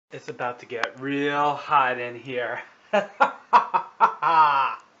It's about to get real hot in here. Hey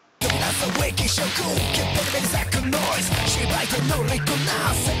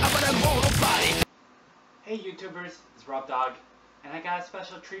YouTubers, it's Rob Dog, and I got a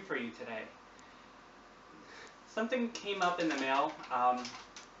special treat for you today. Something came up in the mail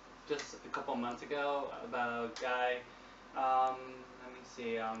just a couple months ago about a guy. Let me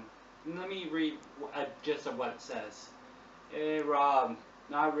see. Let me read just of what it says. Hey Rob,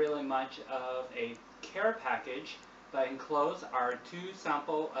 not really much of a care package, but enclosed are 2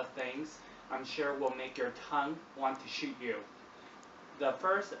 samples of things I'm sure will make your tongue want to shoot you. The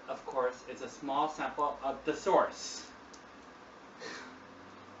first, of course, is a small sample of the source.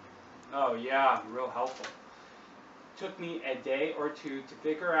 Oh yeah, real helpful. Took me a day or 2 to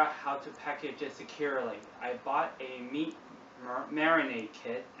figure out how to package it securely. I bought a meat marinade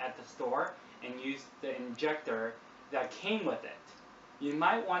kit at the store and used the injector that came with it. You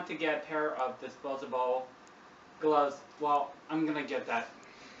might want to get a pair of disposable gloves. Well, I'm gonna get that.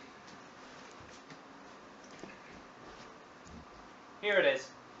 Here it is.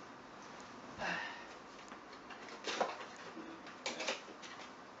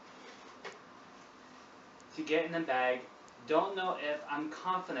 To get in the bag, don't know if I'm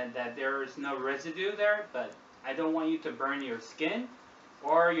confident that there is no residue there, but I don't want you to burn your skin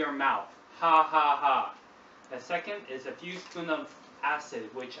or your mouth. Ha ha ha. The second is a few spoons of acid,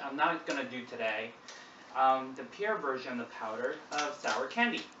 which I'm not going to do today. The pure version of powder of sour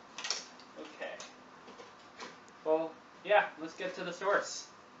candy. Okay. Well, yeah, let's get to the source.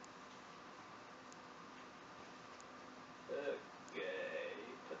 Okay,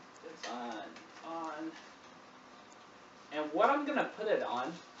 put this on. And what I'm going to put it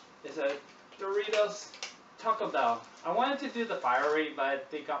on is a Doritos Taco Bell. I wanted to do the fiery, but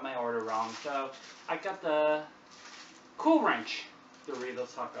they got my order wrong. So I got the Cool Ranch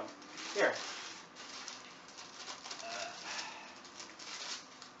Doritos Taco. Here.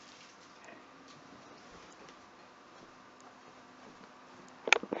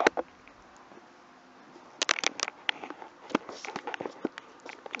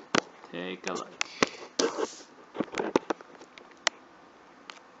 Take a look.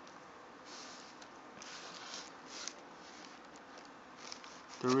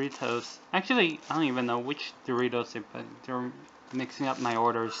 Doritos. Actually, I don't even know which Doritos they put. They're mixing up my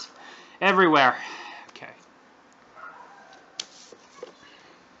orders everywhere. Okay.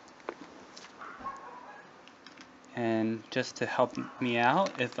 And just to help me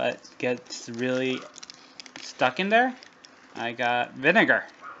out, if it gets really stuck in there, I got vinegar.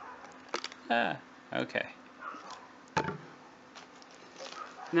 Okay.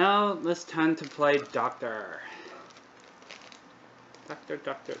 Now let's time to play doctor.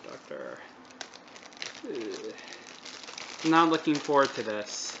 Doctor. Ugh. I'm not looking forward to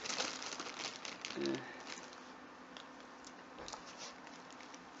this.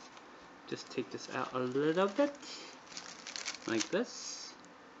 Just take this out a little bit. Like this.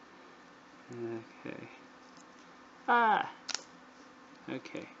 Okay.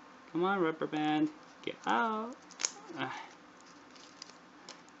 Okay. Come on, rubber band. Get out.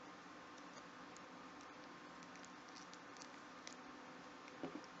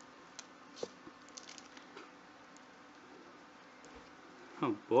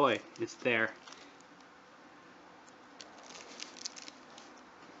 Oh boy, it's there.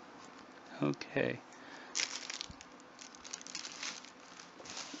 Okay.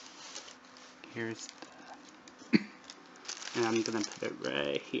 Here's the... and I'm gonna put it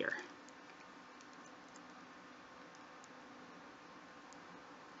right here.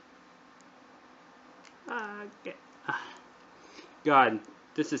 Okay. God,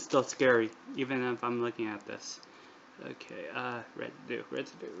 this is still scary, even if I'm looking at this. Okay, residue.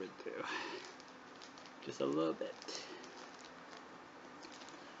 Just a little bit.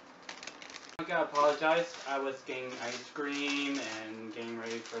 I gotta apologize. I was getting ice cream and getting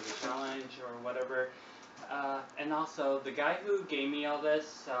ready for the challenge or whatever. And also, the guy who gave me all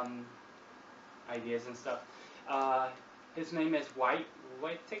this ideas and stuff, his name is White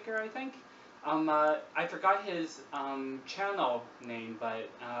Ticker, I think. I forgot his channel name,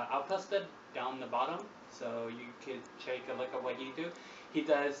 but I'll post it down the bottom so you could take a look at what he do. He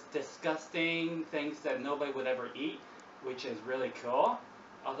does disgusting things that nobody would ever eat, which is really cool.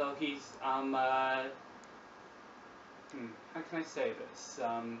 Although he's how can I say this?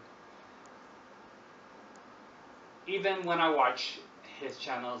 Even when I watch his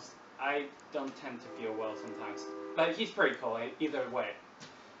channels, I don't tend to feel well sometimes. But he's pretty cool either way.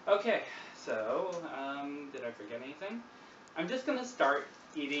 Okay, so did I forget anything? I'm just gonna start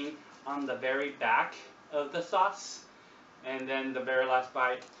eating on the very back of the sauce. And then the very last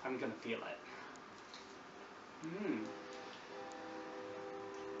bite, I'm gonna feel it. Mmm.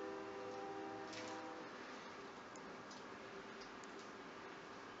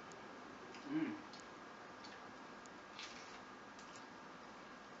 Mmm.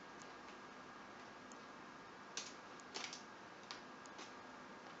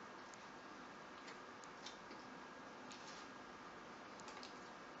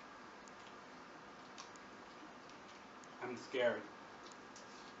 I'm scared.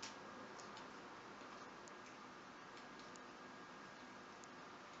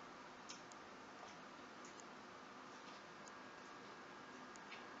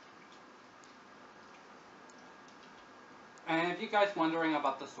 And if you guys wondering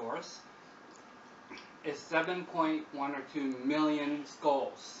about the source, it's 7.1 or 2 million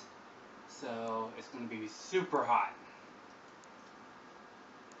skulls. So it's going to be super hot.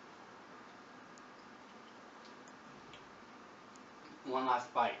 One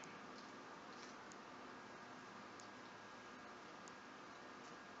last bite.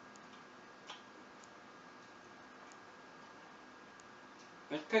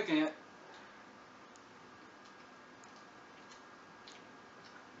 It's kicking it.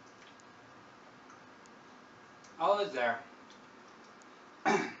 All is there.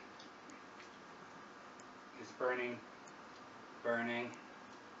 It's burning. Burning.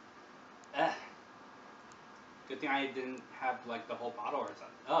 Ugh. Good thing I didn't have like the whole bottle or something.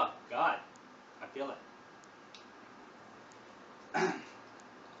 Oh god. I feel it.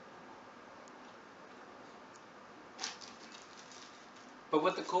 But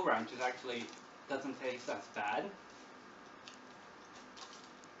with the Cool Ranch, it actually doesn't taste as bad.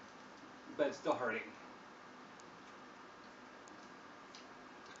 But it's still hurting.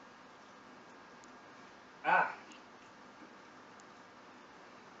 Ah.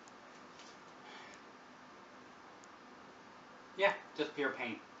 Yeah, just pure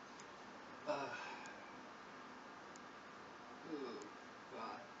pain. Ooh,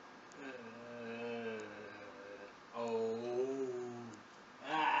 God. Oh.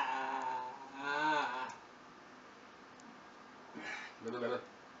 Ah.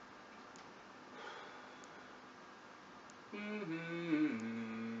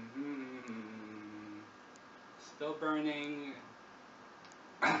 Still burning.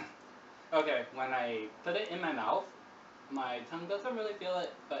 Okay, when I put it in my mouth, my tongue doesn't really feel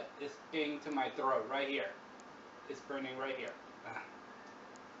it, but it's getting to my throat right here. It's burning right here.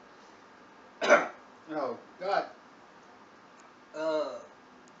 Oh, God.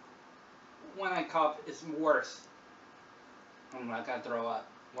 When I cough, it's worse. I'm not gonna throw up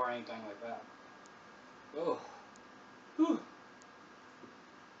or anything like that. Oh. Whew.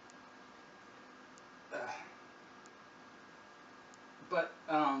 But,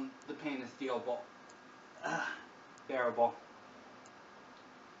 the pain is dealable. Bearable.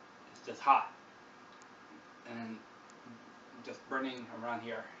 It's just hot. And just burning around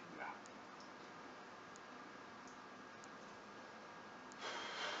here.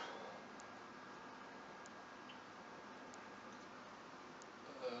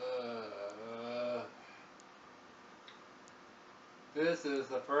 This is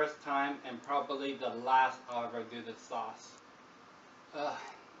the first time and probably the last I'll ever do this sauce.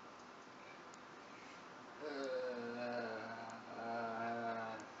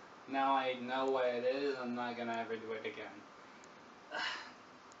 Now I know what it is, I'm not gonna ever do it again.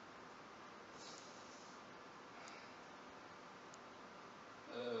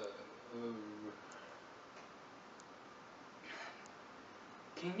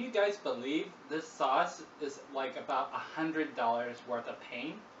 Can you guys believe this sauce is like about $100 worth of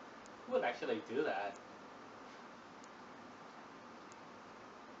pain? Who would actually do that?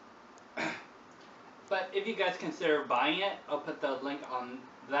 But if you guys consider buying it, I'll put the link on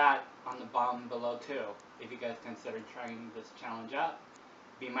that on the bottom below too. If you guys consider trying this challenge out,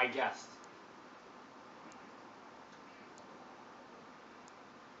 be my guest.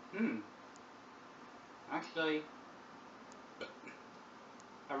 Actually,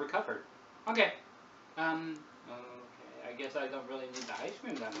 I recovered. Okay. Okay, I guess I don't really need the ice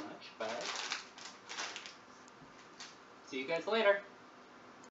cream that much, but see you guys later.